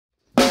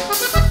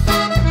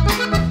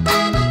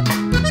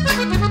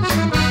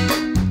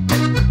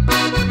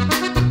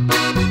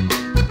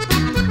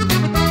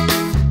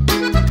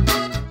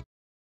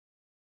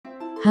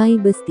Hai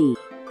Besti,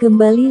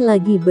 kembali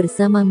lagi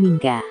bersama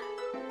Mingka.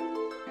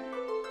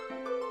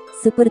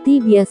 Seperti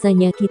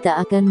biasanya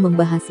kita akan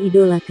membahas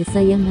idola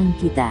kesayangan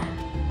kita.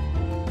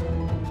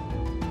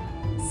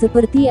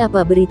 Seperti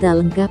apa berita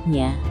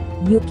lengkapnya?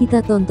 Yuk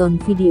kita tonton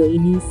video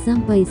ini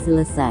sampai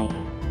selesai.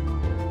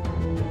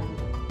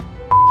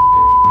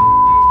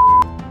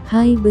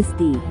 Hai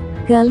Besti,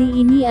 kali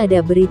ini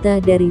ada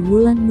berita dari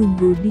Wulan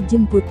nunggu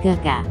dijemput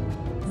kakak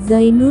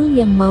Zainul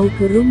yang mau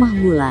ke rumah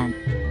Wulan.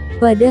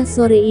 Pada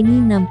sore ini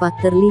nampak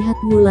terlihat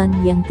Wulan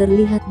yang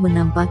terlihat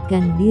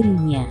menampakkan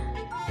dirinya.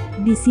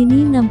 Di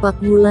sini nampak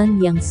Wulan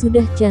yang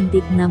sudah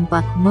cantik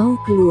nampak mau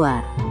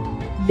keluar.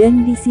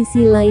 Dan di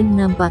sisi lain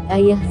nampak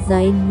ayah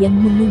Zain yang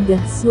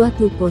mengunggah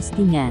suatu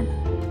postingan,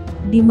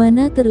 di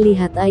mana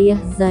terlihat ayah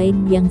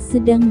Zain yang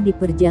sedang di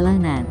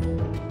perjalanan.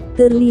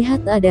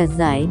 Terlihat ada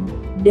Zain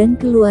dan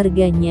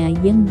keluarganya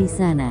yang di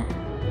sana.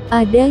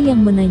 Ada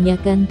yang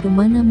menanyakan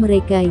kemana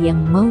mereka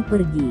yang mau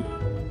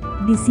pergi.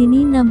 Di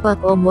sini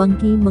nampak Om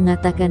Wangki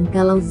mengatakan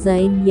kalau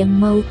Zain yang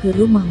mau ke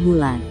rumah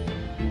Wulan.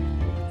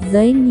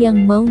 Zain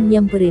yang mau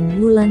nyamperin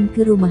Wulan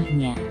ke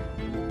rumahnya.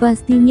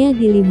 Pastinya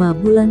di 5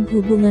 bulan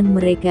hubungan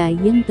mereka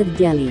yang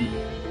terjalin.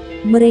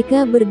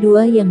 Mereka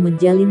berdua yang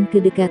menjalin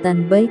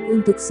kedekatan baik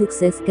untuk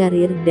sukses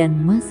karir dan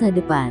masa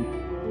depan.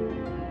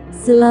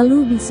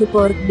 Selalu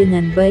disupport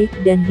dengan baik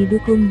dan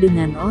didukung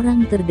dengan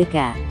orang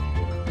terdekat.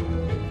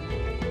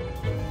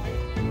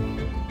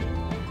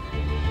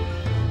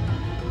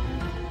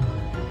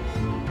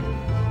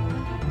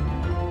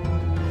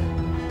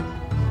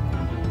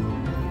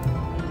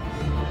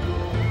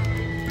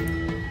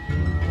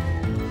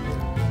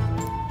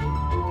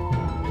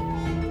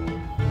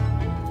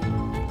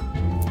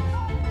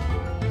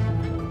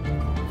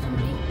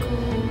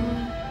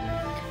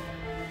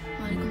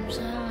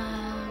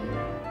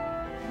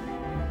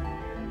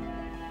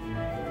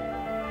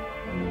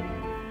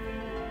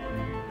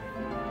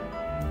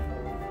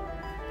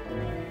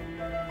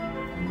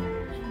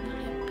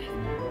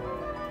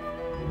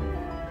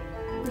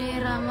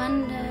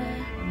 Ramanda,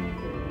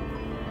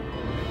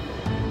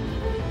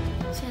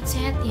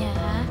 sehat-sehat ya.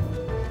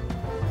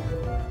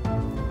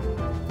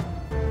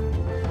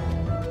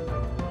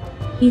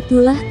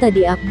 Itulah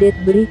tadi update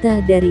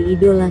berita dari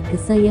idola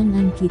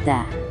kesayangan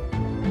kita.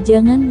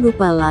 Jangan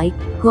lupa like,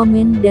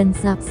 komen dan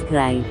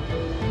subscribe.